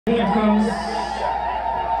Here comes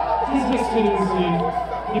His Excellency,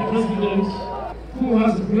 the President, who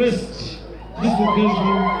has graced this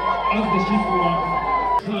occasion as the chief one.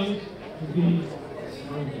 Thank the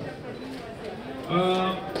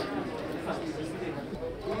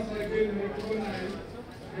once again,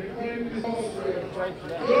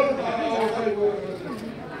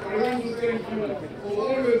 I want to thank you for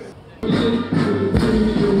always.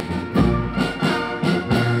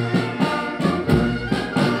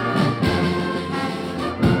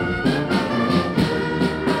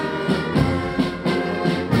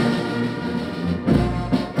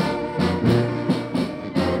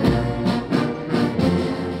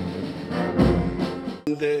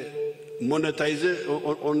 The monetization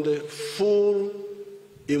on the full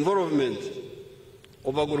involvement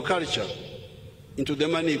of agriculture into the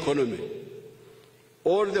money economy.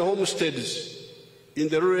 All the homesteads in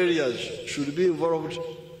the rural areas should be involved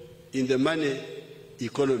in the money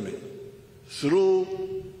economy through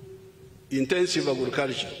intensive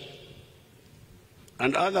agriculture,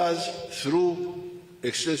 and others through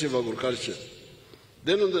extensive agriculture.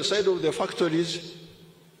 Then on the side of the factories,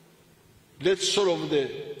 let's solve the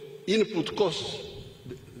input costs,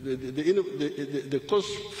 the cost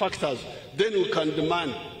factors. Then we can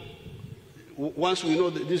demand, once we know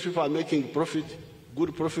that these people are making profit,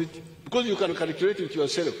 good profit, because you can calculate it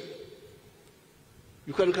yourself.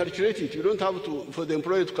 You can calculate it. You don't have to, for the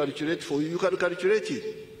employer to calculate for you. You can calculate it.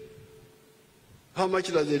 How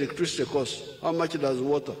much does the electricity cost? How much does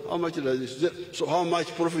water? How much does this? So how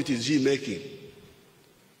much profit is he making?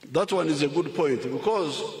 That one is a good point,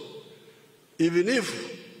 because even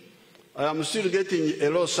if I am still getting a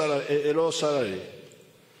low salary,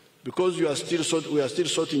 because we are still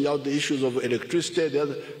sorting out the issues of electricity,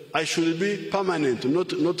 I should be permanent,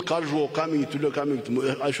 not casual, coming today, coming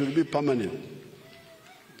tomorrow. I should be permanent.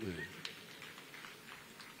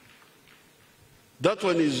 That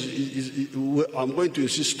one I'm going to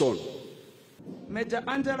insist on. Major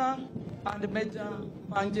Angela and Major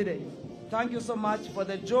Panjire, thank you so much for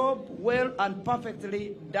the job, well and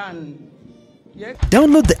perfectly done. Yes.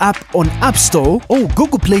 Download the app on App Store or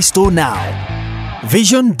Google Play Store now.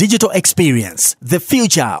 Vision Digital Experience, the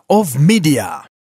future of media.